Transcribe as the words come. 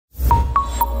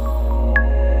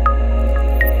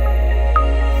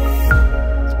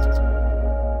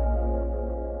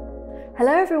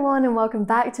everyone, and welcome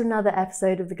back to another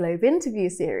episode of the Globe Interview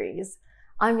Series.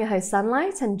 I'm your host,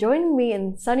 Sunlight, and joining me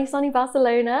in sunny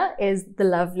Barcelona is the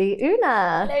lovely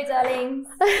Oona. Hello, darlings.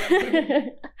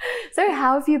 So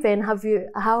how have you been? How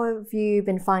have you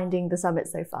been finding the summit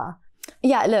so far?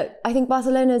 Yeah, look, I think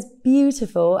Barcelona is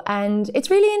beautiful, and it's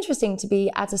really interesting to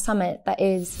be at a summit that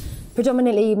is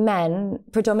predominantly men,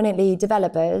 predominantly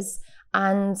developers,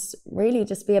 and really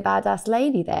just be a badass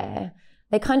lady there.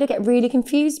 They kind of get really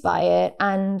confused by it,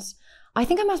 and I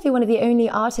think I must be one of the only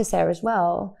artists there as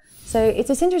well. So it's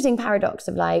this interesting paradox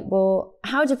of like, well,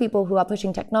 how do people who are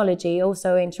pushing technology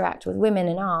also interact with women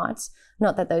in art?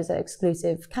 Not that those are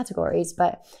exclusive categories,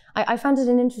 but I found it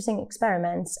an interesting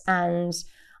experiment, and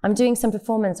I'm doing some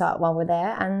performance art while we're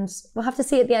there, and we'll have to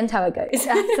see at the end how it goes.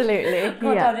 Absolutely. Can't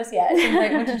tell just yet. I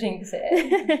don't want to jinx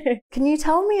it. Can you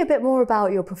tell me a bit more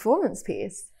about your performance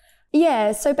piece?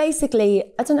 Yeah, so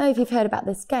basically, I don't know if you've heard about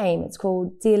this game. It's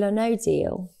called Deal or No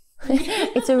Deal.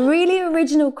 It's a really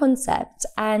original concept,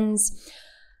 and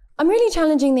I'm really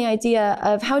challenging the idea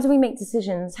of how do we make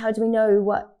decisions? How do we know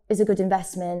what is a good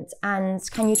investment, and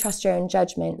can you trust your own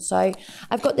judgment? So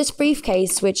I've got this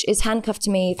briefcase which is handcuffed to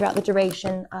me throughout the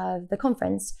duration of the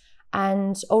conference,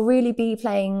 and I'll really be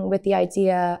playing with the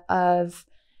idea of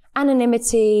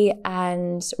anonymity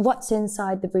and what's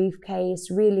inside the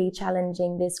briefcase, really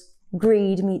challenging this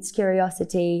greed meets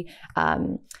curiosity.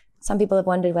 Some people have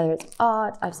wondered whether it's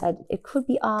art. I've said it could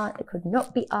be art, it could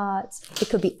not be art, it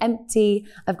could be empty.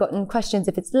 I've gotten questions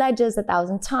if it's ledgers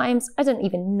 1,000 times. I don't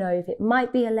even know if it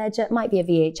might be a ledger, it might be a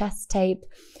VHS tape.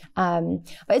 But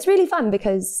it's really fun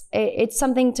because it's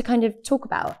something to kind of talk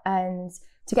about and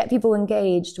to get people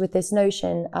engaged with this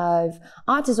notion of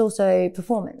art is also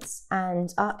performance,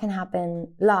 and art can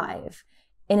happen live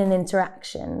in an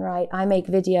interaction, right? I make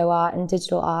video art and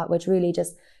digital art, which really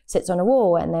just sits on a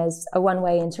wall and there's a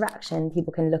one-way interaction.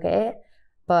 People can look at it,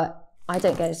 but I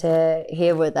don't get to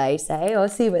hear what they say or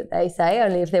see what they say,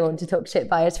 only if they want to talk shit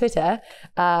via Twitter.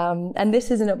 And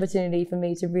this is an opportunity for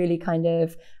me to really kind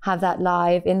of have that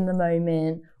live in the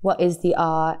moment. What is the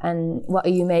art and what are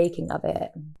you making of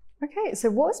it? Okay, so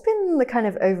what's been the kind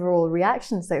of overall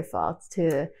reaction so far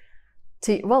to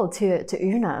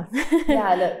Oona?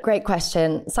 Yeah, look, great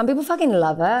question. Some people fucking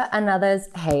love her and others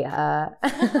hate her.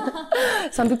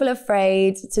 Some people are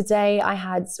afraid. Today I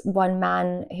had one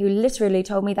man who literally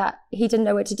told me that he didn't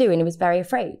know what to do and he was very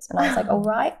afraid. And I was like, all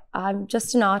right, I'm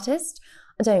just an artist.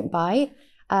 I don't bite.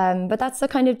 But that's the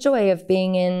kind of joy of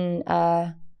being in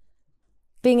a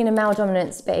male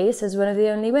dominant space as one of the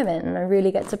only women. And I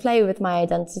really get to play with my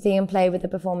identity and play with the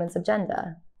performance of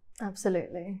gender.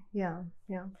 Absolutely. Yeah.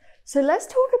 So let's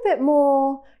talk a bit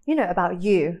more, about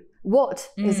you. What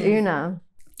is Oona?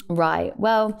 Right.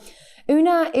 Well,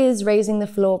 Oona is raising the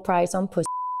floor price on pussy.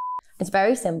 It's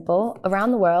very simple.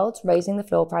 Around the world, raising the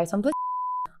floor price on pussy.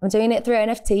 I'm doing it through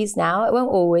NFTs now. It won't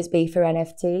always be through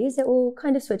NFTs. It will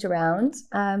kind of switch around.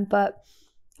 But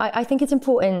I think it's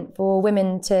important for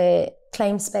women to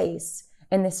claim space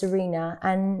in this arena,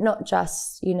 and not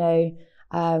just,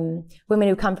 women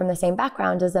who come from the same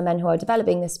background as the men who are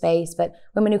developing this space, but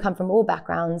women who come from all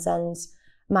backgrounds. And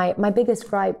my biggest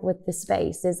gripe with this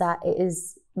space is that it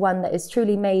is one that is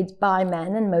truly made by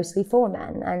men and mostly for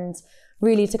men. And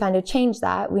really to kind of change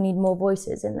that, we need more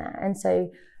voices in there. And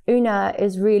so Oona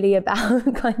is really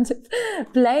about kind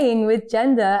of playing with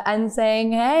gender and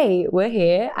saying, hey, we're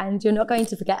here and you're not going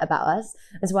to forget about us.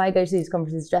 That's why I go to these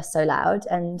conferences dressed so loud.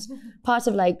 And part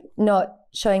of like not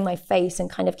showing my face and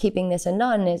kind of keeping this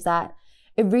anon is that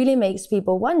it really makes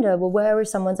people wonder, well, where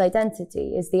is someone's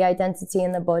identity? Is the identity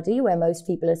in the body, where most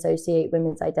people associate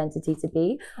women's identity to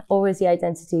be? Or is the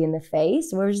identity in the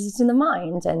face? Or is it in the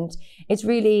mind? And it's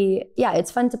really,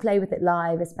 it's fun to play with it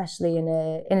live, especially in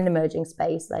an emerging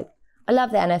space. Like, I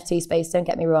love the NFT space, don't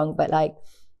get me wrong, but like,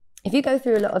 if you go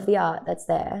through a lot of the art that's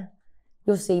there,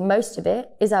 you'll see most of it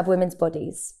is of women's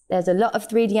bodies. There's a lot of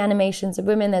 3D animations of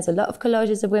women. There's a lot of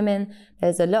collages of women.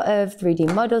 There's a lot of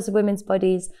 3D models of women's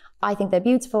bodies. I think they're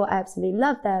beautiful. I absolutely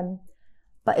love them.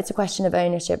 But it's a question of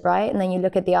ownership, right? And then you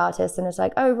look at the artist and it's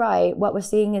like, oh, right, what we're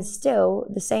seeing is still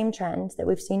the same trend that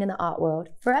we've seen in the art world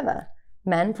forever.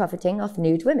 Men profiting off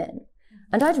nude women.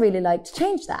 And I'd really like to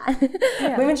change that.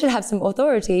 Yeah. Women should have some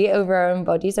authority over our own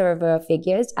bodies or over our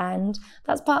figures. And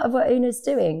that's part of what Oona's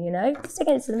doing, just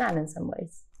against the man in some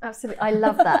ways. Absolutely. I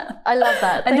love that. I love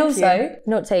that. And also,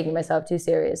 not taking myself too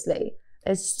seriously.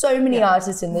 There's so many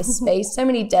artists in this space, so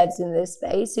many devs in this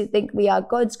space who think we are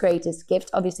God's greatest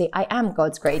gift. Obviously, I am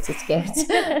God's greatest gift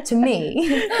to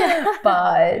me.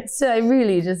 But I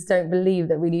really just don't believe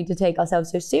that we need to take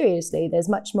ourselves so seriously. There's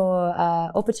much more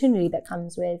opportunity that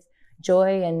comes with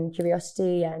joy and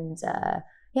curiosity and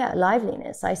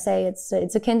liveliness. I say it's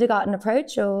a kindergarten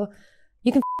approach, or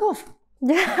you can off.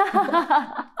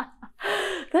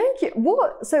 Thank you.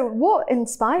 What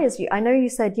inspires you? I know you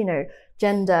said,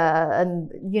 gender and,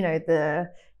 the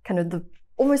kind of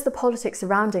almost the politics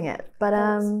surrounding it.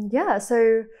 But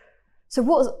so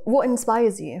what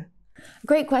inspires you?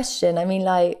 Great question. I mean,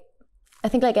 I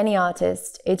think like any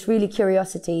artist, it's really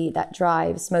curiosity that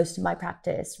drives most of my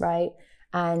practice, right?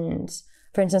 And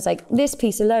for instance, like this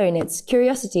piece alone, it's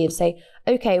curiosity of say,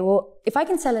 okay, well, if I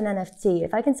can sell an NFT,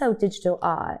 if I can sell digital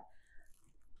art,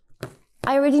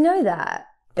 I already know that.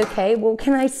 Okay, well,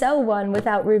 can I sell one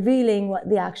without revealing what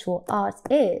the actual art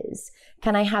is?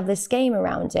 Can I have this game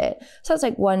around it? So it's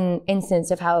like one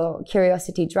instance of how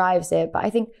curiosity drives it. But I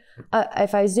think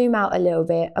if I zoom out a little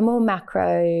bit, a more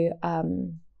macro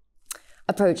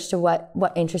approach to what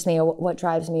interests me or what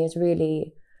drives me is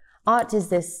really art is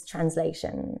this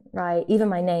translation, right? Even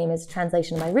my name is a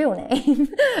translation of my real name.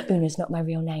 Oona's not my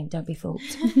real name, don't be fooled.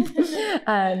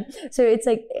 So it's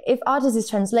like, if art is this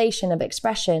translation of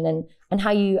expression and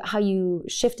how you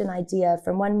shift an idea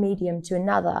from one medium to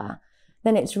another,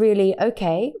 then it's really,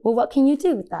 okay, well, what can you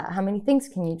do with that? How many things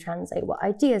can you translate? What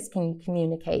ideas can you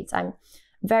communicate? I'm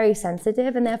very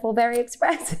sensitive and therefore very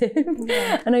expressive.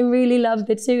 And I really love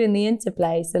the two in the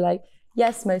interplay. So like,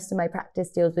 yes, most of my practice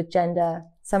deals with gender.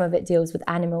 Some of it deals with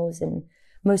animals, and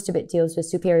most of it deals with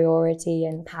superiority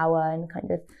and power and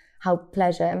kind of how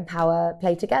pleasure and power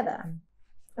play together.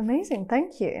 Amazing,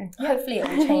 thank you. Hopefully it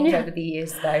will change over the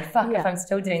years though. If I'm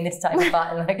still doing this type of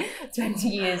art in like 20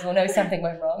 years, we'll know something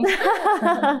went wrong.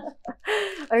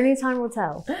 Only time will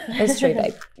tell. It's true,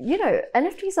 babe.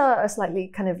 NFTs are a slightly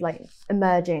kind of like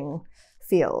emerging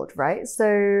field, right? So,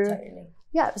 totally.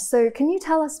 Yeah, so can you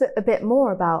tell us a bit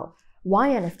more about why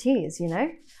NFTs,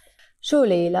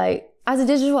 Surely, like as a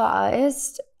digital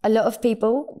artist, a lot of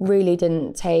people really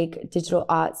didn't take digital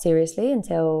art seriously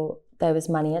until there was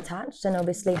money attached. And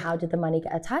obviously, how did the money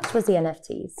get attached? Was the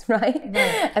NFTs, right?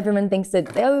 Everyone thinks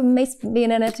that, it must be an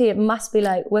NFT, it must be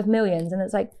like worth millions. And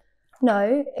it's like,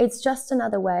 no, it's just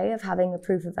another way of having a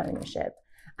proof of ownership.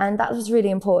 And that was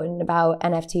really important about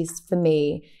NFTs for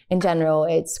me in general.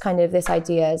 It's kind of this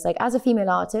idea is like, as a female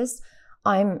artist,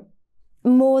 I'm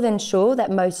more than sure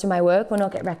that most of my work will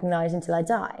not get recognized until I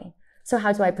die. So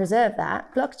how do I preserve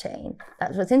that? Blockchain.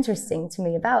 That's what's interesting to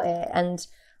me about it. And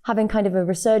having kind of a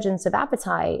resurgence of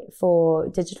appetite for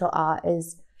digital art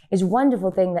is a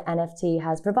wonderful thing that NFT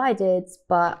has provided,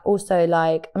 but also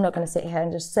like, I'm not going to sit here and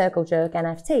just circle jerk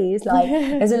NFTs. Like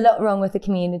there's a lot wrong with the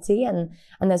community and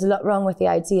there's a lot wrong with the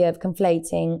idea of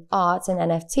conflating art and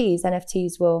NFTs.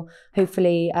 NFTs will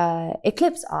hopefully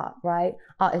eclipse art, right?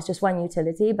 Art is just one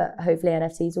utility, but hopefully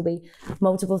NFTs will be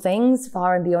multiple things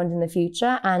far and beyond in the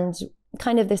future. And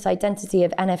kind of this identity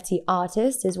of NFT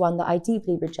artist is one that I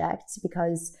deeply reject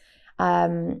because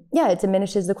it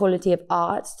diminishes the quality of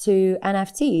art to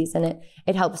NFTs, and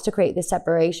it helps to create this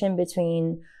separation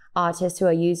between artists who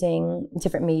are using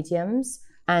different mediums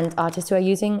and artists who are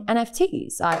using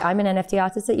NFTs. I'm an NFT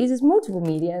artist that uses multiple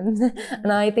mediums,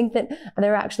 and I think that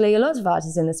there are actually a lot of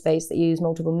artists in the space that use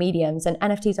multiple mediums, and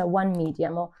NFTs are one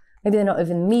medium, or maybe they're not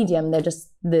even medium, they're just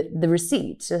the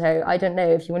receipt. So I don't know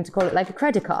if you want to call it like a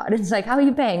credit card. It's like, how are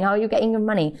you paying? How are you getting your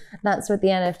money? That's what the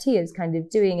NFT is kind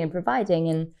of doing and providing,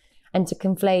 and to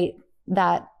conflate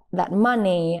that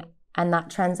money and that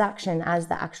transaction as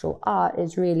the actual art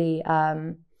is really,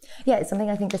 it's something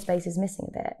I think the space is missing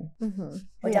a bit. Mm-hmm.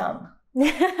 We're dumb.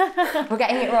 We're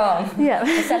getting it wrong. Yeah.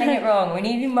 We're selling it wrong. We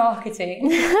need new marketing.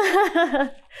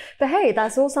 But hey,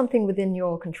 that's all something within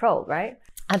your control, right?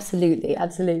 Absolutely,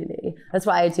 absolutely. That's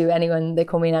why I do. Anyone, they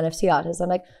call me an NFT artist. I'm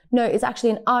like, no, it's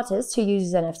actually an artist who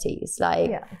uses NFTs.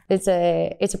 Like, it's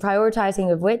a prioritizing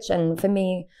of which, and for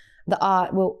me, the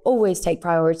art will always take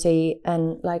priority.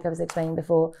 And like I was explaining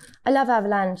before, I love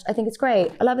Avalanche. I think it's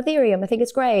great. I love Ethereum. I think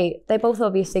it's great. They both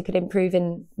obviously could improve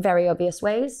in very obvious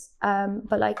ways.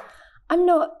 But like, I'm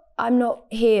not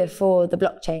here for the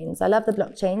blockchains. I love the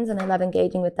blockchains and I love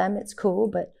engaging with them. It's cool,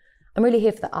 but I'm really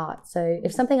here for the art. So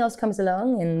if something else comes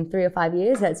along in 3 or 5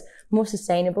 years that's more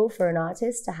sustainable for an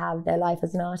artist to have their life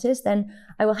as an artist, then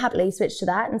I will happily switch to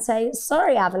that and say,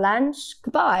 sorry, Avalanche,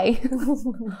 goodbye.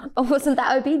 Or wasn't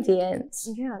that obedience?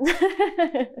 Yeah.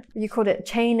 You called it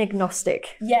chain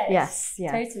agnostic. Yes.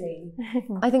 Yeah. Totally.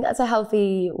 I think that's a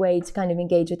healthy way to kind of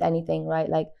engage with anything, right?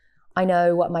 Like, I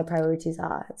know what my priorities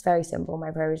are. It's very simple.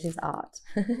 My priority is art.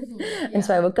 And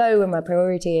so I will go where my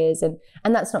priority is. And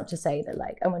that's not to say that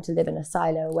like I want to live in a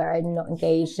silo where I'm not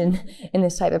engaged in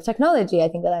this type of technology. I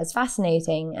think that that's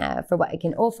fascinating for what it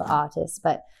can offer artists.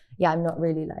 But yeah, I'm not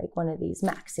really like one of these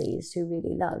maxis who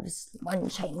really loves one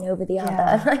chain over the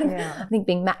other. I think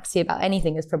being maxi about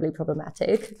anything is probably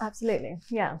problematic. Absolutely,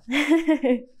 yeah.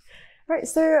 Right,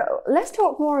 so let's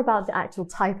talk more about the actual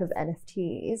type of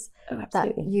NFTs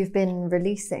that you've been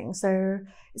releasing. So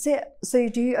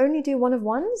do you only do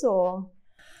one-of-ones, or?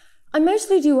 I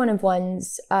mostly do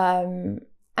one-of-ones, and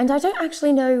I don't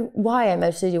actually know why I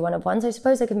mostly do one-of-ones. I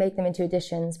suppose I could make them into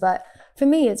editions, but for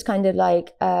me, it's kind of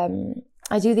like,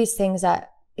 I do these things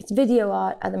that, it's video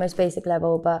art at the most basic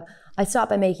level, but I start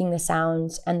by making the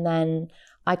sounds, and then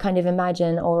I kind of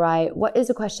imagine, all right, what is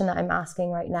the question that I'm asking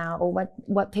right now? Or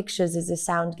what pictures is this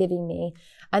sound giving me?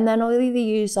 And then I'll either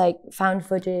use like found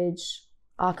footage,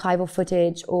 archival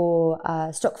footage, or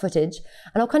stock footage.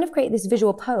 And I'll kind of create this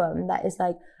visual poem that is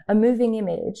like a moving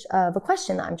image of a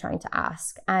question that I'm trying to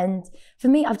ask. And for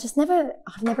me, I've never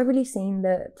really seen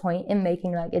the point in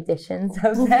making like editions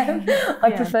of them.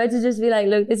 I prefer to just be like,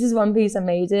 look, this is one piece, I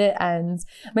made it. And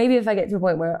maybe if I get to a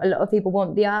point where a lot of people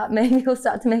want the art, maybe I'll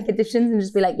start to make editions and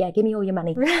just be like, yeah, give me all your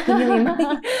money. Give me all your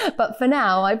money. But for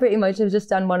now, I pretty much have just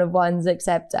done one-of-ones,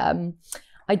 except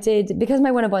I did, because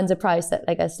my one-of-ones are priced at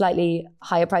like a slightly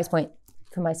higher price point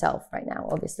for myself right now.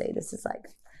 Obviously, this is like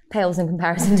pales in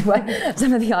comparison to what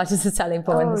some of the artists are selling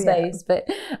for in the space. But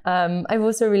I've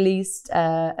also released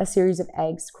a series of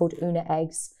eggs called Oona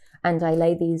eggs, and I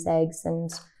lay these eggs,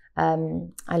 and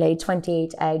I laid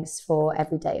 28 eggs for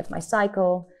every day of my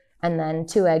cycle, and then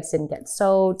 2 eggs didn't get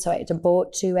sold, so I had to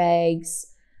abort 2 eggs.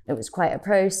 It was quite a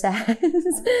process.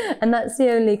 And that's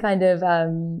the only kind of,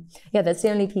 that's the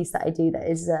only piece that I do that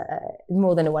is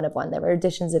more than a one-of-one. There are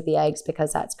editions of the eggs,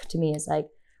 because that's, to me, is like,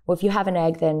 well, if you have an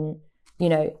egg, then, you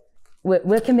know,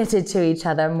 we're committed to each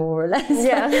other, more or less.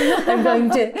 Yeah.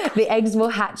 The eggs will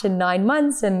hatch in 9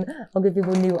 months, and I'll give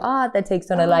people new art that takes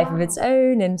on a life of its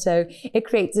own. And so it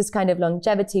creates this kind of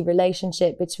longevity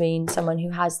relationship between someone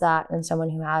who has that and someone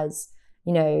who has,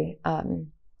 you know,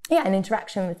 an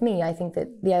interaction with me. I think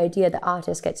that the idea that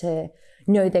artists get to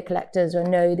know their collectors or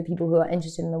know the people who are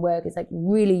interested in the work is like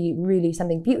really, really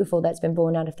something beautiful that's been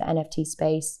born out of the NFT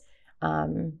space.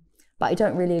 But I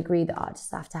don't really agree that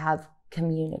artists have to have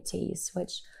communities,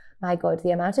 which, my God,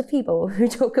 the amount of people who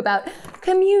talk about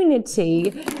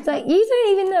community, it's like, you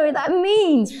don't even know what that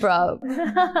means, bro.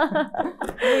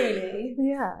 Really?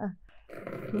 Yeah.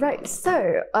 Right,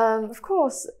 so of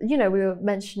course, you know, we were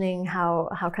mentioning how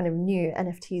kind of new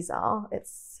NFTs are.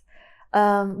 It's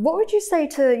what would you say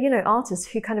to, you know, artists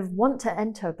who kind of want to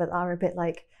enter but are a bit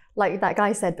like that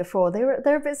guy said before,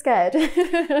 they're a bit scared?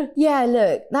 Yeah,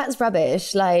 look, that's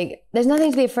rubbish. Like, there's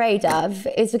nothing to be afraid of.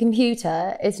 It's a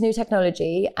computer, it's new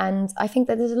technology, and I think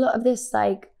that there's a lot of this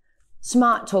like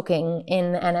smart talking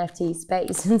in the NFT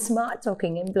space and smart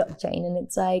talking in blockchain, and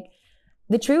it's like,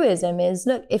 the truism is,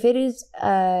 look, if it's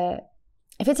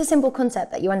a simple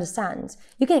concept that you understand,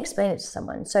 you can explain it to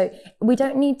someone. So we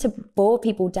don't need to bore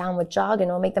people down with jargon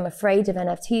or make them afraid of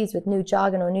NFTs with new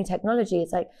jargon or new technology.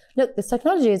 It's like, look, this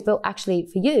technology is built actually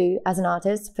for you as an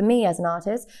artist, for me as an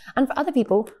artist, and for other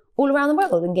people all around the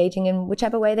world engaging in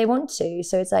whichever way they want to.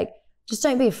 So it's like, just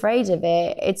don't be afraid of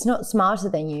it. It's not smarter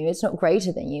than you. It's not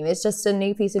greater than you. It's just a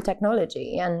new piece of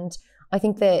technology. And I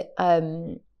think that,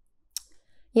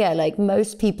 like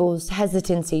most people's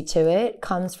hesitancy to it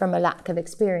comes from a lack of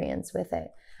experience with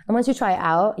it. And once you try it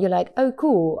out, you're like, oh,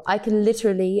 cool, I can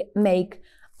literally make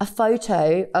a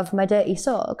photo of my dirty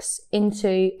socks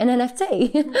into an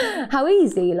NFT. How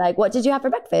easy. Like, what did you have for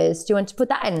breakfast? Do you want to put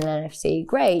that in an NFT?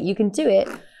 Great, you can do it.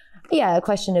 Yeah, a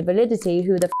question of validity,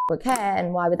 who the would care,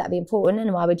 and why would that be important,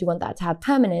 and why would you want that to have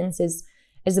permanence is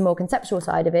the more conceptual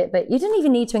side of it. But you didn't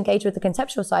even need to engage with the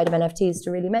conceptual side of NFTs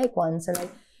to really make one. So like,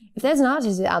 if there's an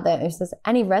artist out there who says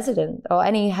any resident or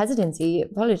any hesitancy,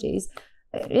 apologies,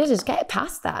 you just get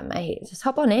past that, mate. Just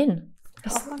hop on in.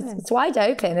 It's wide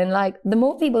open. And like, the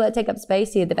more people that take up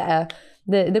space here, the better.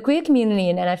 The queer community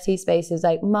in NFT space is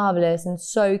like marvelous and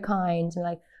so kind and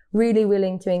like really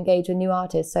willing to engage with new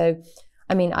artists. So,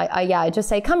 I mean, I just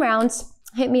say, come around,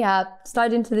 hit me up,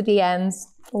 slide into the DMs.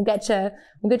 We'll get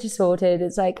you sorted.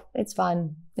 It's like, it's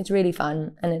fun. It's really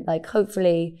fun. And it like,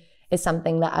 hopefully, is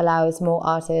something that allows more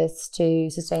artists to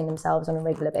sustain themselves on a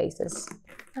regular basis.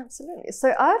 Absolutely.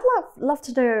 So I'd love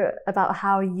to know about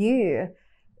how you,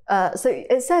 so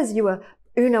it says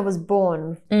Oona was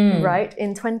born, right,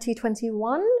 in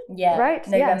 2021? Yeah, right?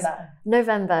 November. Yes.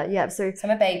 November, yeah. So I'm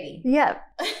a baby. Yeah.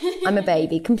 I'm a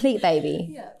baby, complete baby.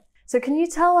 Yeah. So can you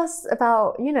tell us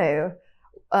about, you know,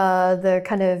 the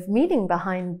kind of meaning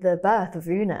behind the birth of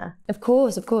Oona? Of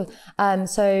course.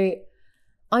 So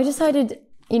I decided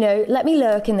you know, let me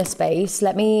lurk in the space.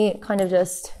 Let me kind of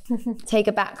just take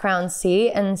a background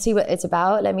seat and see what it's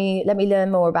about. Let me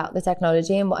learn more about the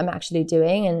technology and what I'm actually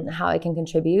doing and how I can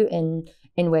contribute in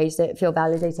ways that feel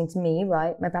validating to me,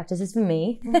 right? My practice is for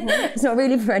me. It's not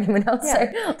really for anyone else. Yeah, so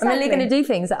exactly. I'm only going to do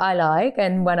things that I like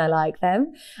and when I like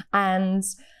them. And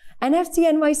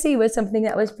NFT NYC was something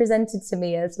that was presented to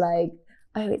me as like,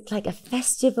 oh, it's like a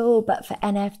festival, but for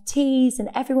NFTs, and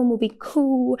everyone will be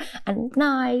cool and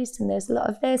nice, and there's a lot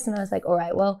of this. And I was like, all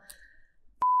right, well,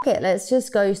 f it, let's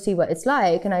just go see what it's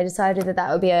like. And I decided that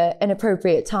that would be an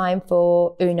appropriate time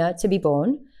for Oona to be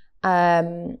born.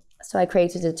 So I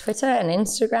created a Twitter and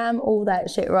Instagram, all that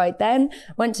shit right then,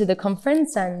 went to the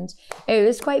conference, and it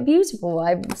was quite beautiful.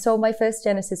 I sold my first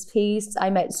Genesis piece. I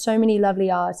met so many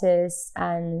lovely artists,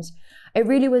 and it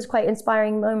really was quite an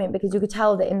inspiring moment because you could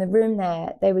tell that in the room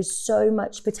there was so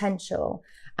much potential.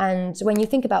 And when you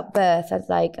think about birth as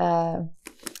like,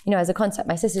 you know, as a concept,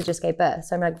 my sister just gave birth.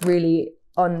 So I'm like really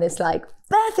on this like,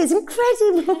 birth is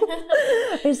incredible.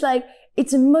 It's like,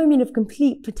 it's a moment of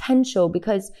complete potential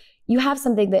because you have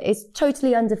something that is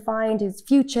totally undefined, its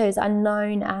future is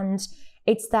unknown, and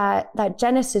it's that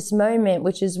Genesis moment,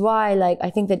 which is why like I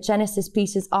think that Genesis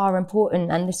pieces are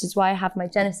important, and this is why I have my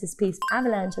Genesis piece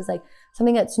Avalanche as like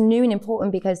something that's new and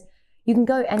important because you can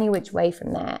go any which way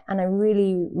from there. And I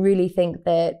really, really think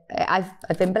that I've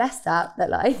been blessed that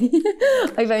like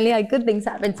I've only had good things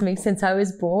happen to me since I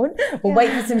was born. We'll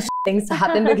wait for some things to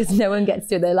happen because no one gets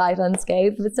through their life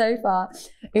unscathed. But so far,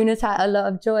 Oona's had a lot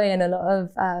of joy and a lot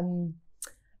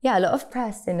of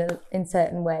press in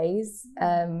certain ways.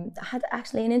 I had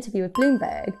actually an interview with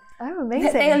Bloomberg. Oh,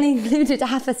 amazing. They only included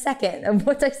half a second of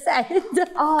what I said.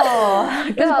 Oh,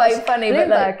 it was quite funny. Bloomberg,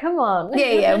 but like, come on.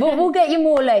 Yeah. We'll get you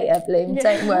more later, Bloom. Yeah.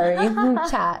 Don't worry. We'll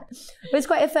chat. But it's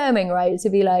quite affirming, right?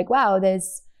 To be like, wow,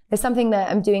 there's something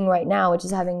that I'm doing right now, which is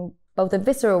having both a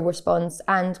visceral response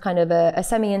and kind of a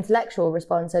semi-intellectual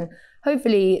response. And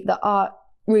hopefully the art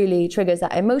really triggers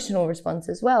that emotional response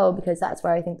as well, because that's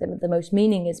where I think the most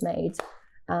meaning is made.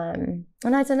 And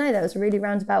I don't know, that was a really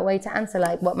roundabout way to answer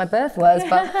like what my birth was,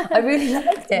 but I really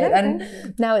liked it.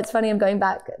 And now it's funny, I'm going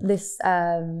back this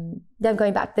summer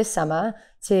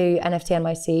to NFT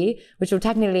NYC, which will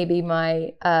technically be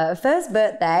my first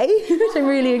birthday, which I'm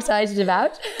really excited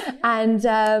about. And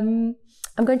I'm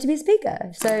going to be a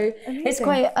speaker. So amazing. It's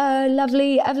quite a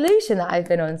lovely evolution that I've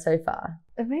been on so far.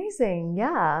 Amazing,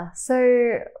 yeah.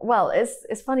 So, well,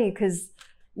 it's funny because,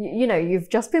 you know, you've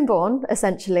just been born,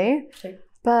 essentially. True.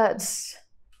 But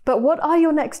what are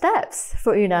your next steps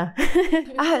for Oona?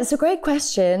 It's a great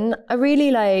question.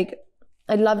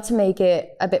 I'd love to make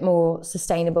it a bit more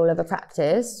sustainable of a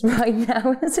practice. Right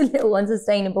now, it's a little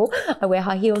unsustainable. I wear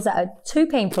high heels that are too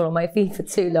painful on my feet for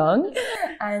too long.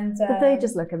 And but they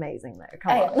just look amazing though,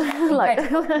 come on.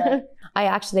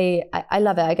 I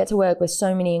love it. I get to work with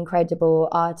so many incredible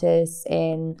artists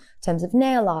in terms of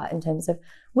nail art, in terms of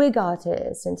wig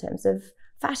artists, in terms of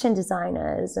fashion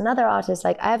designers and other artists.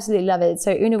 Like, I absolutely love it.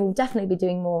 So Oona will definitely be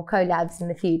doing more collabs in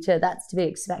the future. That's to be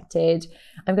expected.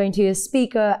 I'm going to be a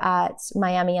speaker at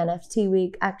Miami NFT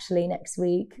Week actually next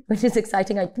week, which is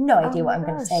exciting. I have no idea what I'm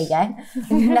going to say yet.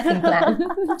 Nothing planned.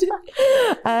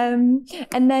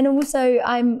 And then also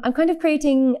I'm kind of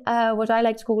creating what I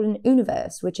like to call an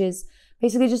Ooniverse, which is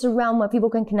basically just a realm where people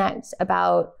can connect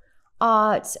about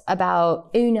art, about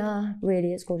Oona.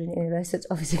 Really, it's called an Universe, so it's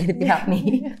obviously going to be about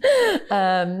me.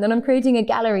 And I'm creating a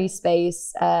gallery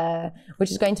space,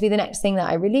 which is going to be the next thing that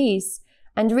I release.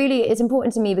 And really, it's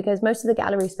important to me because most of the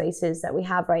gallery spaces that we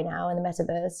have right now in the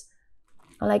metaverse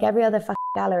are like every other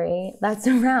gallery that's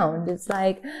around. It's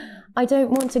like, I don't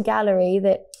want a gallery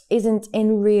that isn't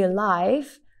in real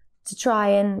life to try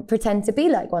and pretend to be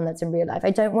like one that's in real life. I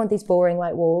don't want these boring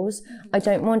white walls. I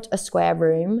don't want a square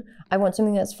room. I want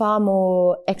something that's far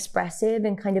more expressive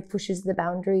and kind of pushes the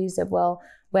boundaries of, well,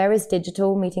 where is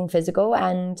digital meeting physical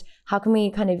and how can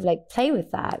we kind of like play with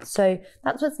that? So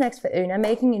that's what's next for Oona,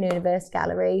 making an Universe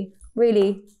gallery.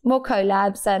 Really, more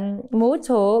collabs and more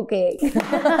talking.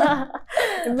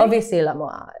 Obviously a lot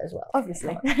more art as well.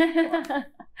 Obviously.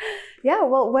 Yeah,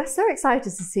 well, we're so excited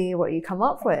to see what you come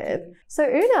up with. So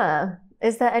Oona,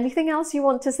 is there anything else you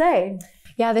want to say?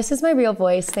 Yeah, this is my real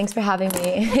voice. Thanks for having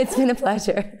me. It's been a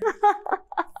pleasure.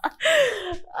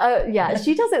 Yeah,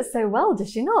 she does it so well, does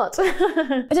she not?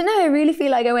 I don't know, I really feel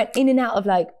like I went in and out of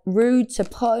like rude to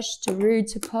posh to rude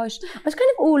to posh. I was kind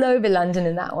of all over London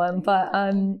in that one, but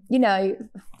you know,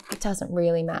 it doesn't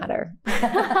really matter.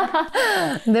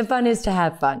 The fun is to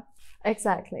have fun.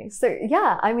 Exactly. So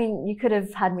yeah, I mean, you could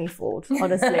have had me fooled,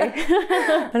 honestly.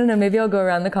 I don't know, maybe I'll go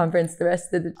around the conference the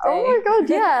rest of the day. Oh my God,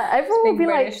 yeah. Everyone will be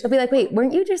like... They'll be like, wait,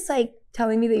 weren't you just like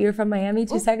telling me that you're from Miami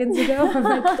 2 seconds ago. I'm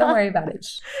like, don't worry about it.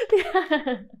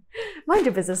 Yeah. Mind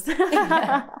your business.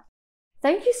 Yeah.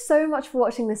 Thank you so much for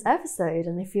watching this episode.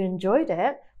 And if you enjoyed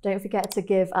it, don't forget to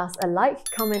give us a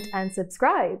like, comment, and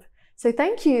subscribe. So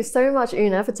thank you so much,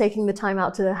 Oona, for taking the time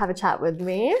out to have a chat with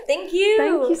me. Thank you.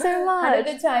 Thank you so much. Had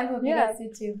a good time. Hope you guys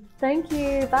did too. Thank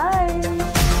you.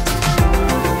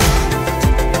 Bye.